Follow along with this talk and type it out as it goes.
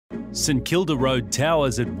St Kilda Road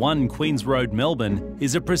Towers at 1 Queens Road, Melbourne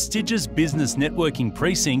is a prestigious business networking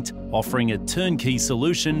precinct offering a turnkey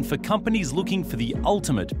solution for companies looking for the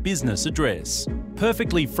ultimate business address.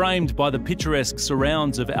 Perfectly framed by the picturesque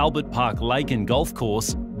surrounds of Albert Park Lake and Golf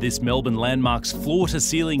Course, this Melbourne landmark's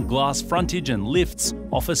floor-to-ceiling glass frontage and lifts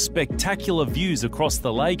offer spectacular views across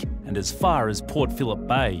the lake and as far as Port Phillip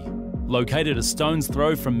Bay. Located a stone's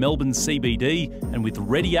throw from Melbourne CBD and with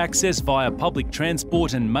ready access via public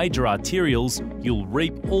transport and major arterials, you'll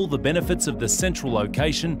reap all the benefits of the central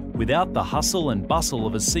location without the hustle and bustle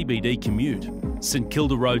of a CBD commute. St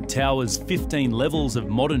Kilda Road Towers' 15 levels of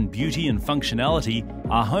modern beauty and functionality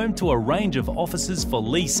are home to a range of offices for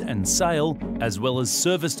lease and sale, as well as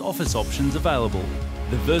serviced office options available.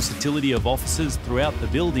 The versatility of offices throughout the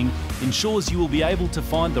building ensures you will be able to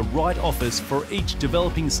find the right office for each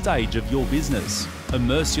developing stage of your business.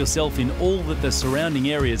 Immerse yourself in all that the surrounding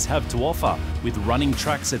areas have to offer, with running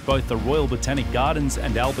tracks at both the Royal Botanic Gardens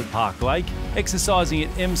and Albert Park Lake, exercising at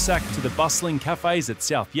MSAC to the bustling cafes at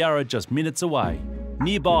South Yarra just minutes away.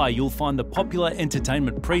 Nearby, you'll find the popular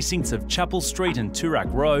entertainment precincts of Chapel Street and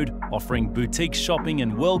Toorak Road, offering boutique shopping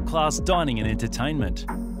and world-class dining and entertainment.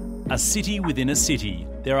 A city within a city,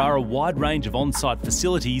 there are a wide range of on-site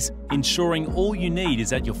facilities ensuring all you need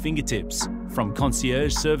is at your fingertips. From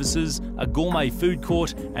concierge services, a gourmet food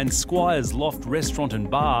court and Squire's Loft restaurant and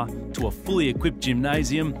bar, to a fully equipped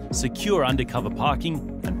gymnasium, secure undercover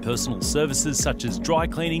parking and personal services such as dry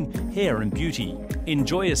cleaning, hair and beauty.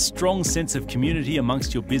 Enjoy a strong sense of community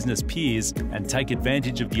amongst your business peers and take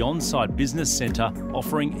advantage of the on-site business centre,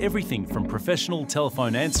 offering everything from professional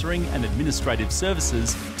telephone answering and administrative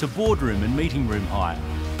services to boardroom and meeting room hire.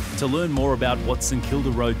 To learn more about what St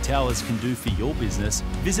Kilda Road Towers can do for your business,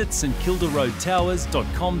 visit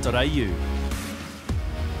stkildaroadtowers.com.au.